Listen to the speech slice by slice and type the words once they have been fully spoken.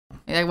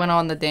I went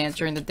on the dance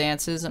during the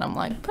dances, and I'm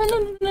like.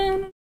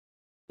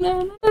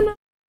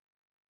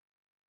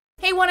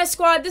 Hey 1S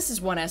Squad, this is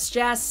 1S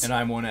Jess. And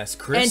I'm 1S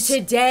Chris.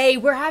 And today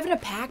we're having a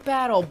pack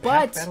battle, but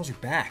pack battles are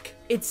back.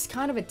 It's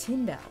kind of a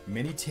tin battle.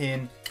 Mini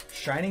tin,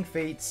 Shining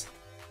Fates,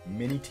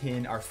 mini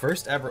tin. Our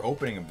first ever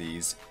opening of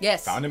these.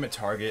 Yes. Found them at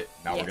Target.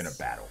 Now we're gonna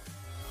battle.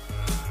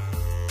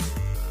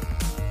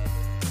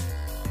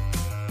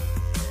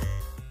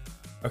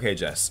 Okay,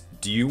 Jess.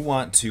 Do you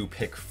want to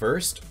pick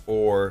first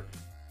or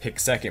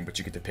pick second? But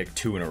you get to pick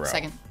 2 in a row.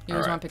 Second. You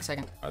always want to pick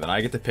second. All right, then I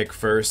get to pick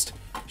first.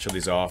 Show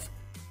these off.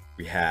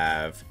 We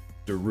have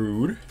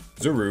Zarude,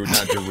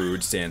 not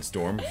Darude,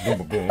 Sandstorm, boom,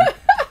 boom, boom.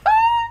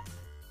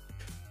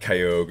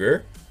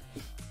 Kyogre,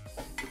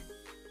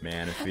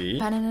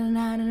 Manaphy,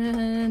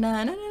 and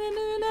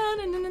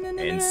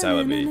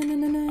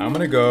Celebi. I'm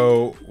gonna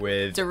go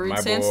with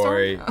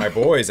Darude, my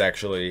boys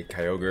actually,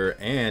 Kyogre,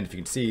 and if you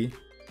can see,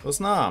 Lil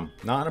Snom.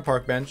 Not on a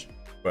park bench,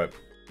 but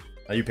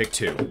now you pick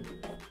 2.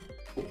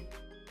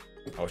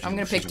 Oh, I'm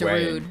gonna pick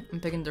Darude. I'm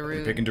picking Darude.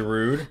 You're picking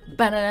Darude.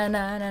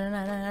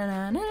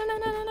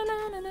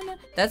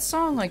 That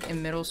song, like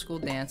in middle school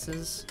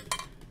dances,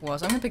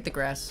 was. I'm gonna pick the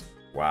grass.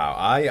 Wow,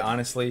 I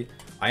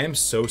am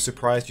so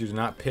surprised you did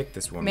not pick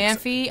this one.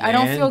 Manphy, I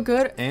don't feel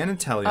good. And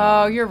Inteleon.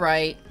 Oh, you're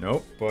right.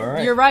 Nope. All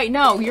right. You're right.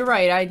 No, you're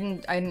right. I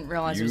didn't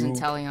realize it was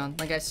Inteleon.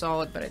 Like I saw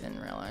it, but I didn't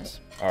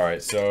realize. All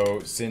right. So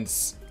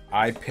since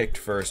I picked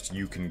first,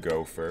 you can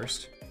go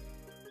first.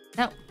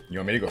 No. You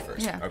want me to go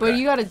first? Yeah. Okay. But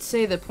you gotta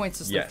say the point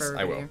system yes, for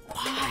I will.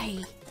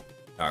 Why?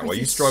 All right. Well,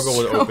 you struggle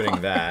with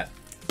opening that.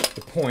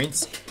 The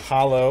points: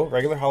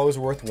 regular holo is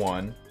worth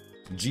 1.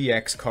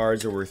 GX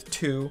cards are worth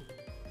 2.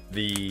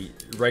 The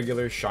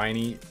regular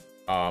shiny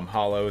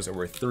holos are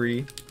worth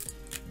 3.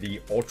 The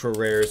ultra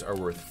rares are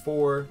worth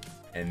 4.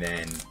 And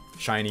then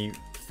shiny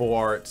full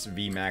arts,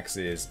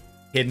 VMAXs,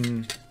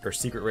 hidden or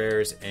secret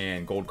rares,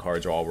 and gold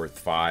cards are all worth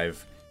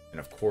 5. And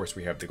of course,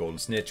 we have the golden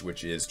snitch,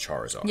 which is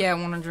Charizard. Yeah,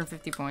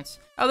 150 points.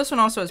 Oh, this one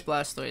also has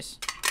Blastoise.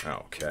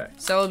 Okay.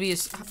 Celebi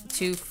is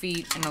 2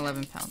 feet and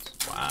 11 pounds.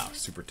 Wow,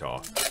 super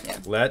tall. Yeah.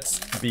 Let's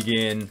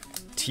begin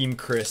Team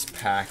Chris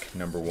pack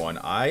number 1.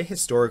 I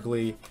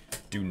historically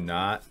do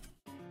not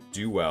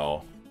do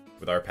well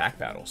with our pack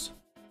battles.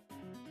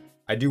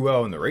 I do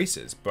well in the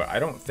races, but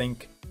I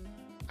think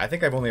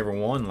I've only ever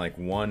won like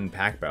 1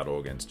 pack battle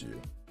against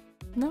you.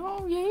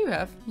 No, yeah, you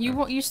have.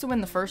 You used to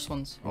win the first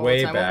ones all Way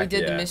the time. back, when we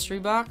did yeah. the mystery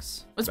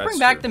box. Let's That's bring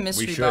back true. the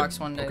mystery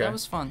box one day. Okay. That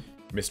was fun.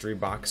 Mystery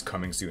box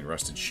coming soon.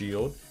 Rusted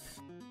Shield,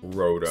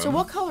 Rotom. So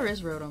what color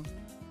is Rotom?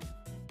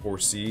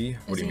 4C.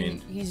 What do you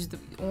mean? He's the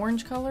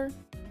orange color?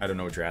 I don't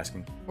know what you're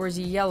asking. Or is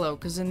he yellow?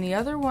 Because in the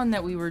other one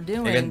that we were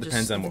doing, it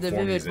depends on what the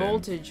form Vivid he's in.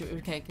 Voltage.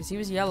 Okay, because he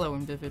was yellow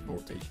in Vivid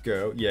Voltage.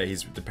 Go. Yeah,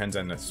 depends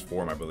on this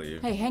form, I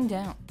believe. Hey, hang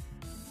down.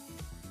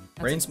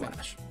 Rain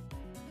Smash.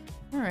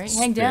 All right,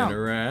 hang down.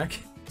 Spinarak.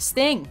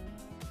 Sting.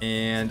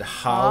 And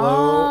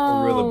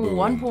Hollow Rillaboom.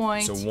 1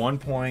 point. So 1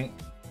 point.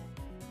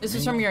 This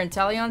is from your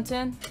Inteleon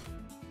tin?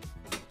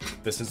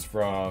 This is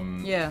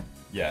from... Yeah.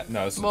 Yeah,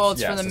 no, this is... Well,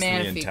 it's yeah, from the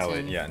Manaphy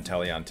tin. Yeah,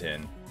 Inteleon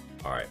tin.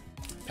 All right.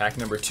 Pack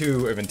number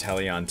 2 of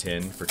Inteleon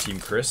tin for Team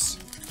Chris.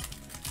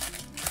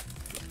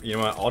 You know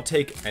what? I'll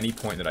take any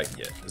point that I can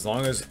get. As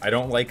long as I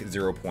don't like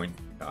 0 point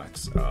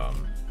packs.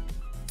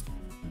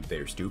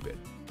 They're stupid.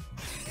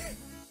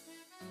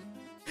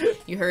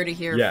 You heard it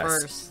here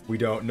first. We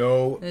don't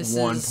know This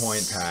 1 is...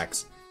 point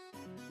packs.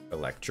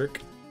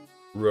 Electric.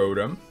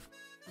 Rotom.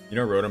 You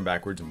know Rotom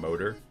backwards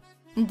motor?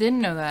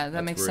 Didn't know that.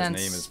 That makes where sense.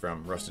 His name is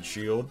from. Rusted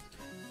Shield.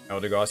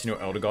 Eldegoss. You know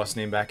Eldegoss'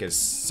 name back is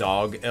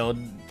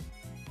Sogeld.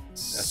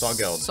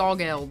 Sogeld.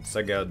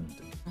 Sogeld.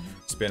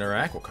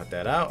 Spinarak. We'll cut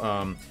that out.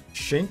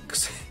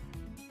 Shinx.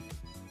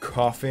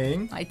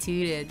 Coughing. I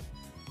tooted.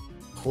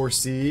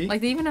 Horsey.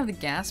 Like, they even have the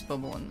gas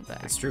bubble in the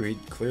back. That's true. He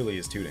clearly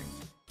is tooting.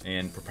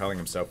 And propelling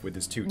himself with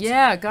his toots.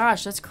 Yeah,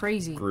 gosh, that's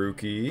crazy.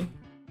 Grookey.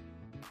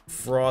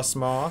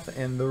 Frostmoth.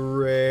 And the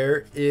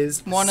rare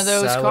is one of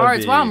those Celebi.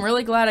 cards. Wow, I'm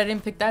really glad I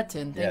didn't pick that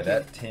tin. Thank you.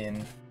 That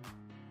tin.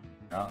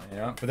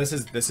 Yeah, but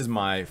this is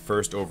my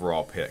first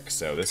overall pick,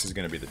 so this is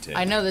gonna be the tin.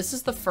 I know, this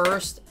is the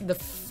first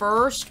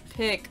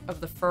pick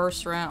of the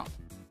first round.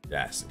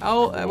 Yes.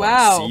 Oh,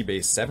 wow. C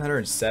base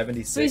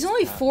 776. So he's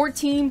only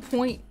 14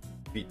 feet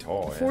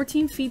tall.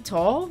 14 feet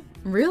tall?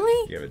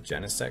 Really? You have a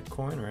Genesect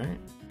coin, right?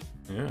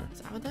 Yeah.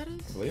 Is that what that is?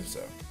 I believe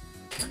so.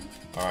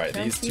 All right,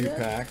 Can I these see 2 that?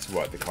 packs.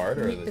 What, the card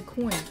or The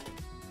coin.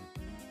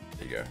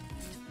 There you go.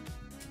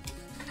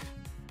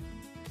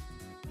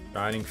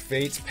 Shining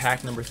Fates,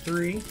 pack number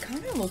 3.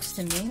 Kind of looks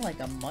to me like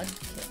a mud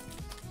kit.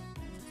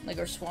 Like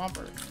our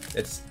Swampert.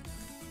 It's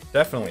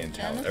definitely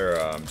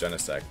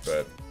Genesect,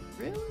 but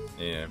Really?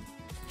 yeah.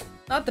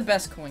 Not the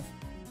best coin.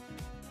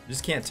 You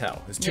just can't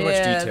tell. There's too much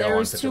detail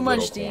on such a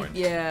little coin.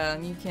 Yeah,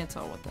 and you can't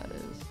tell what that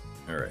is.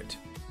 All right.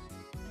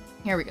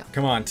 Here we go.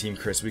 Come on, Team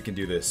Chris, we can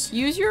do this.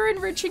 Use your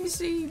enriching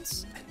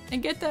seeds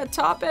and get that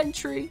top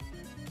entry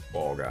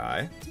Ball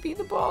guy. to be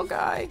the ball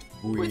guy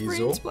with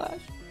Weasel. Rain Splash.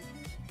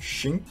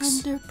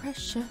 Shinx. Under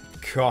pressure.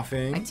 I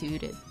Coughing.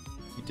 tooted.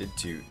 You did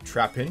too.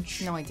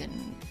 Trapinch. No, I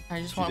didn't.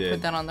 I just She want to did.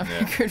 put that on the Yeah,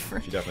 record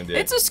for. she definitely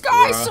did. It's a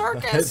sky Bruh.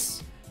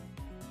 circus.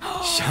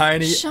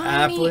 Shiny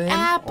Applin.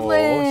 Applin.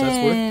 Oh, so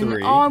that's worth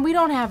 3. Oh, and we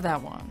don't have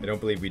that one. I don't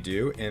believe we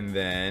do. And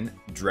then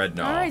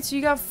Dreadnought. All right, so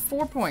you got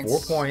 4 points.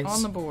 4 points.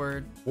 On the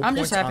board. 4 I'm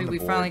just points on happy the we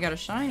board. finally got a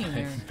shiny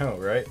here. No,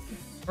 right?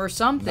 Or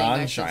something,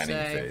 I should Non-shining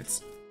say.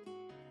 fates.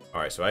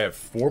 All right, so I have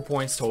 4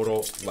 points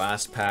total.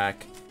 Last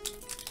pack.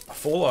 A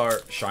full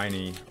art,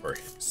 shiny, or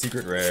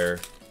secret rare.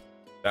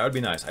 That would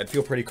be nice. I'd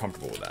feel pretty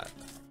comfortable with that.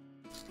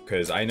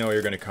 Because I know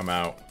you're going to come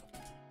out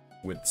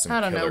with some I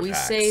don't know. killer We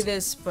packs. say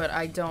this, but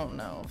I don't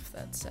know if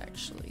that's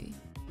actually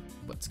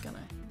what's going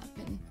to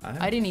happen.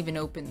 I didn't even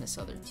open this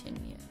other tin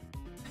yet.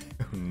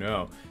 Oh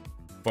no.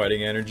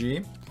 Fighting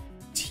Energy,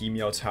 Team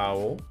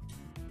Yell-Towel,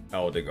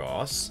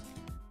 Eldegoss,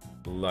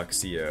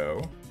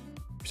 Luxio.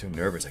 I'm so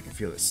nervous, I can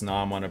feel it.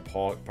 Snom on a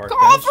park Call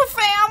bench. for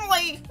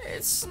family!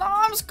 It's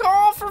Snom's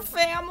call for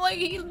family.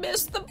 He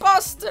missed the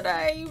bus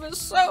today. He was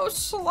so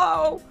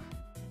slow.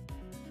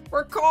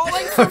 We're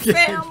calling for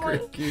family.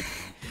 Cricky.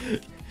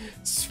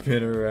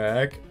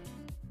 Spinnerack.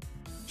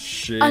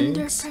 Shinx.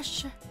 Under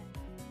pressure.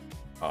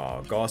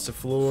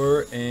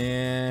 Gossifleur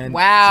and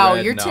Wow,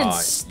 your Dreadnought.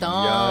 tin stunk.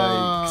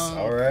 Yikes.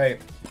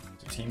 Alright.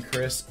 So Team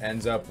Chris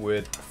ends up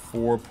with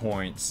 4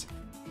 points.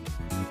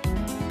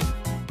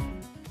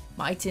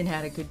 My tin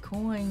had a good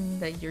coin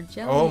that you're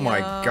jelly Oh my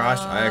of. gosh,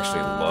 I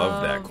actually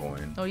love that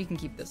coin. Oh, you can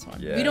keep this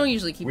one. Yeah. We don't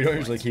usually keep We don't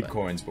coins, usually keep but-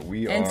 coins, but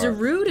we And are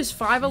Zarude is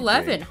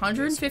 5'11", keeping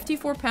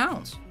 154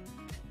 pounds.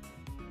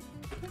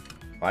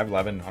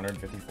 5'11",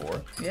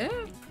 154. Yeah.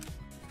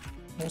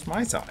 Almost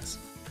my size.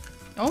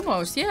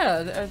 Almost,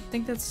 yeah. I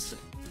think that's...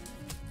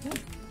 Yeah.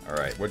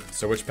 Alright,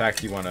 so which pack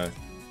do you want to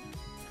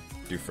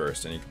do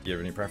first? Do you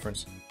have any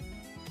preference?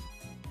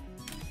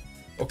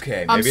 Okay,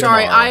 maybe I'm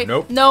sorry, tomorrow.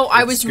 Nope. No,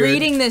 I it's was good.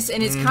 reading this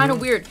and it's kind of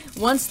weird.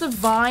 Once the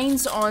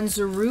vines on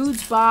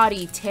Zarude's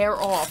body tear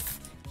off,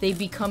 they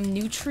become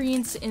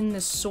nutrients in the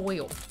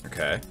soil.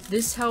 Okay.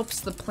 This helps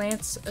the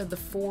plants of the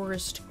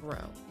forest grow.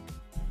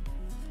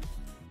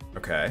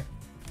 Okay.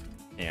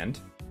 And?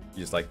 You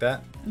just like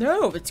that?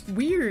 No, it's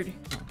weird.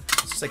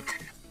 It's just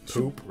like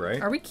poop, right?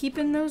 Are we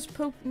keeping these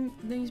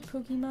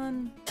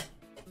Pokemon?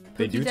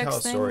 They do Pokédex tell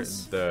a story.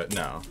 things?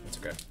 No, it's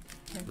okay.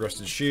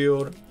 Rusted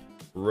Shield,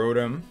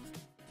 Rotom,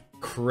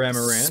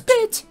 Cramorant.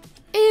 Spit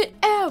it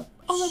out!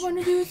 All I want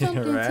to do is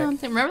something, Right.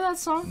 something. Remember that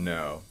song?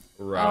 No.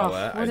 Oh,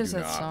 Rowlet, what I is do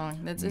that not.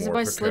 song? Is it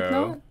by Morpeko,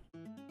 Slipknot?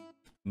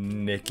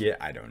 Nickit,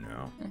 I don't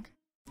know.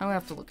 I'm gonna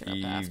have to look it up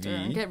after.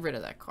 Eevee. Get rid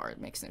of that card.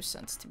 It makes no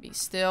sense to me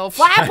still.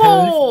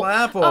 Flapple!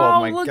 Flapple, Oh,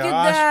 my look gosh.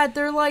 at that.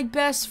 They're like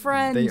best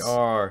friends. They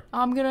are.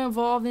 I'm gonna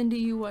evolve into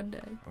you one day.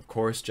 Of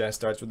course, Jess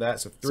starts with that.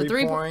 So 3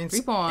 3 points.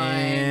 3 points.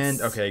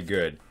 And okay,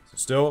 good.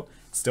 So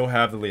still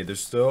have the lead. There's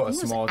still a He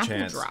has small apple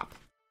chance. Drop.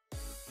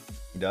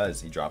 He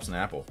does. He drops an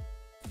apple.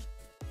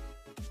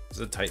 This is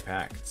a tight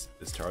pack.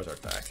 This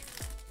Charizard pack.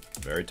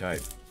 Very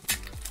tight.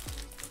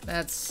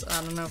 I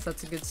don't know if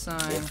that's a good sign.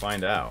 We'll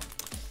find out.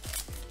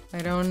 I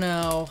don't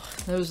know.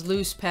 Those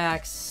loose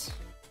packs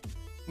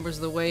was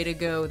the way to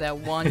go that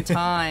one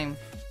time.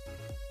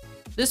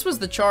 This was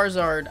the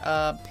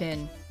Charizard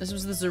pin. This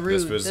was the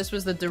Zarude. This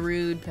was the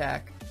Darude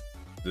pack.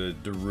 The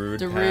Darude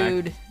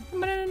Darude.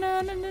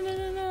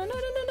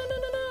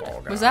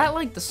 Ball Was guy. that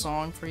like the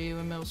song for you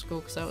in middle school?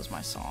 Because that was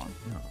my song.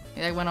 No.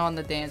 Yeah, I went on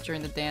the dance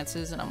during the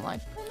dances, and I'm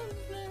like.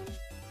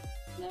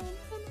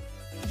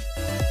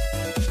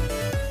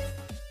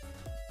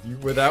 You,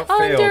 without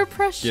Under fail,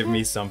 pressure. give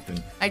me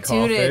something. I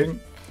tooted.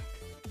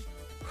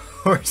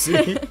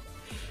 Horsey.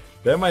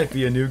 That might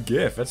be a new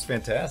GIF. That's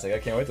fantastic. I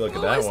can't wait to look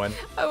at that one.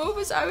 I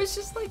was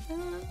just like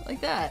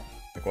that.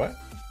 Like what?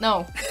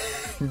 No.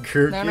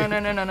 Kirky.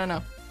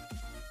 No.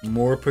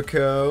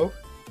 Morpeko.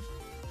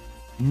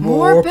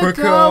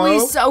 Morpeko,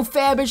 he's so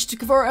famished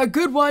for a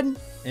good one.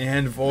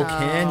 And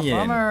Volcanion. Oh,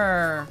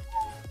 bummer.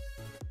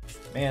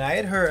 Man, I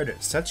had heard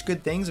such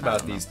good things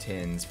about these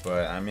tins,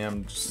 but I mean,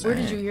 I'm just saying.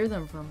 Where did you hear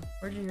them from?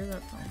 Where did you hear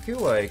that from? I feel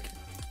like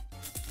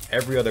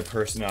every other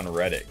person on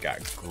Reddit got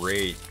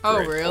great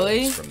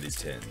really? pulls from these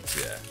tins,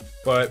 yeah.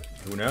 But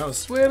who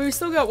knows? Well, we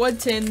still got one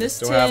tin. This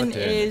Still have a tin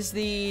tin. is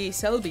the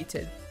Celebi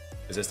tin.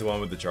 Is this the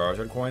one with the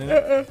Charizard coin in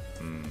it?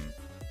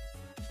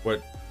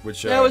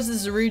 Which? That was the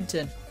Zarude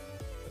tin.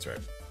 That's right.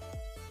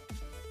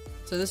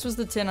 So this was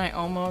the tin I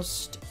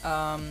almost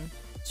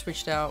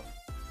switched out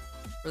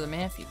for the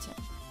Manphy tin.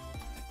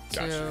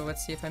 Gotcha. So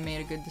let's see if I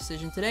made a good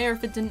decision today or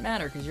if it didn't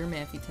matter because your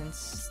Manphy tin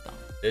stunk.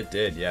 It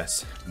did,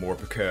 yes.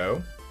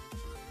 Morpeko.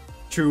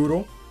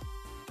 Choodle.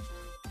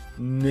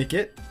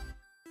 Nickit.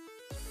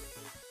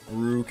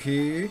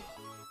 Rookie.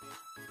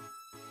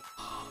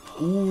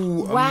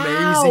 Ooh,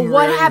 Wow, amazing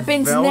what rare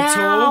happens Veltal.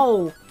 now?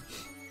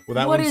 Well,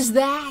 that What one's- is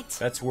that?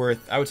 That's worth,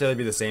 I would say that'd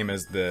be the same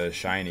as the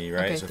shiny,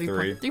 right? Okay, so 3 3.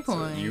 points. 3 So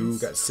points. you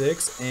got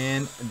 6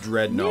 and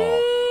Dreadnought.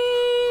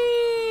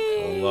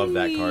 I love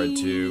that card,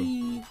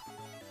 too.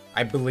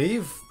 I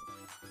believe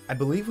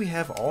we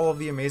have all of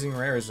the amazing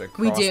rares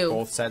across do.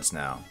 both sets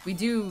now. We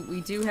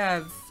do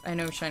have, I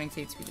know Shining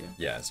Fates we do.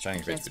 Yeah, it's Shining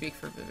Can't Fates. speak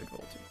for Vivid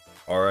Voltage.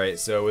 Alright,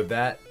 so with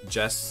that,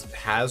 Jess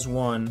has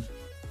won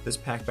this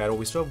pack battle.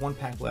 We still have 1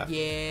 pack left.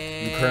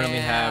 Yeah. You currently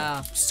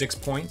have 6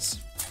 points.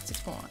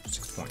 6 points.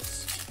 6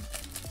 points.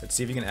 Let's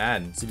see if you can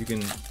add. See if you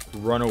can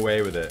run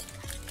away with it.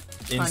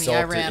 Insult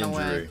I ran to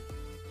injury. away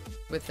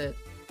with it.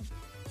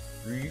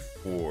 3,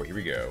 4. Here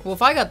we go. Well,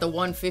 if I got the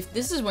 150,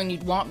 this is when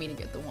you'd want me to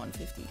get the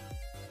 150.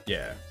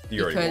 Yeah,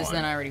 you already won. Because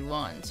then I already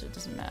won, so it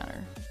doesn't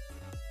matter.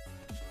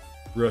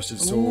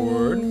 Rusted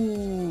Sword.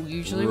 Ooh,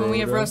 usually when we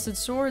have Rusted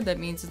Sword, that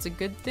means it's a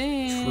good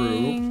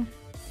thing.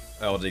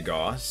 True.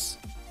 Eldegoss.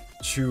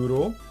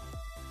 Choodle.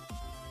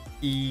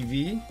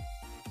 Eevee.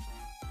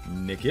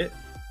 Nickit.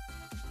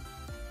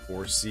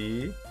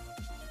 4C.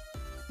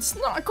 It's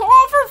not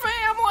call for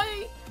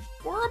family!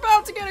 We're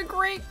about to get a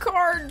great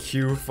card.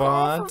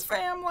 Q-Font. Call for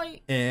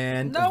family.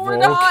 And no, we're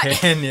not.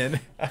 Volcanion.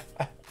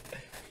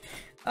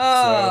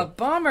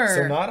 Bummer.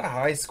 So not a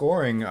high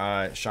scoring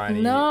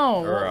shiny.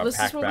 No, or this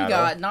pack is what battle. we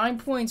got. 9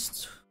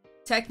 points,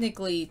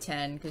 technically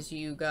 10, because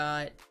you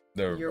got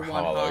your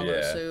one hollow.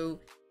 Yeah. So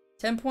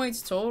 10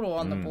 points total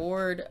on the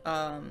board.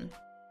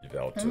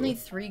 Only 2.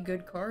 3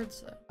 good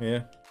cards though.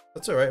 Yeah,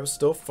 that's alright. It was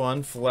still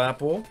fun.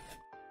 Flapple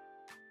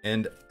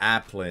and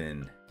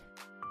Applin.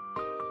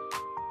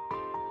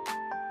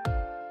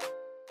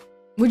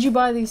 Would you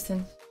buy these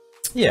tins?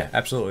 Yeah,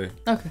 absolutely.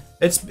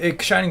 Okay.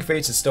 Shining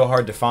Fates is still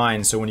hard to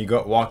find, so when you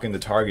walk in the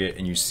Target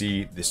and you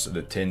see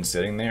the tin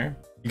sitting there,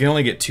 you can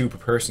only get 2 per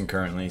person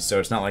currently, so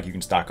it's not like you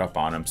can stock up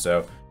on them.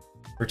 So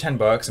for 10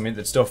 bucks, I mean,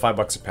 it's still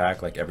 $5 a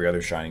pack, like every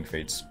other Shining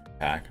Fates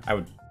pack. I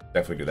would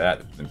definitely do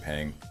that than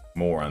paying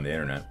more on the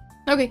internet.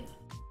 Okay.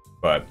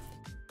 But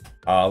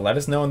let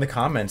us know in the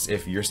comments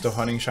if you're still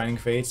hunting Shining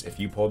Fates, if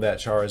you pulled that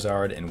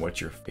Charizard, and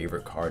what your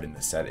favorite card in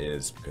the set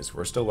is, because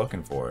we're still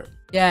looking for it.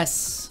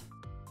 Yes.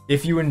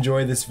 If you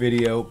enjoyed this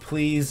video,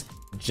 please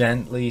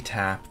gently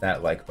tap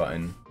that like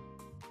button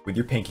with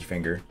your pinky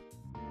finger.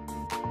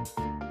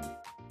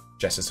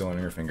 Jess is still on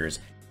her fingers.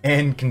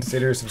 And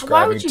consider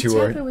subscribing Why would you to tap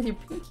our... it with your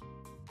pinky?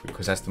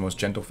 Because that's the most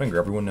gentle finger.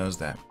 Everyone knows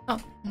that. Oh.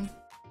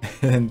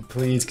 And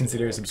please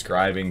consider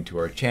subscribing to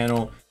our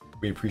channel.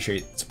 We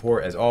appreciate the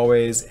support as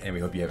always, and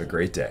we hope you have a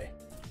great day.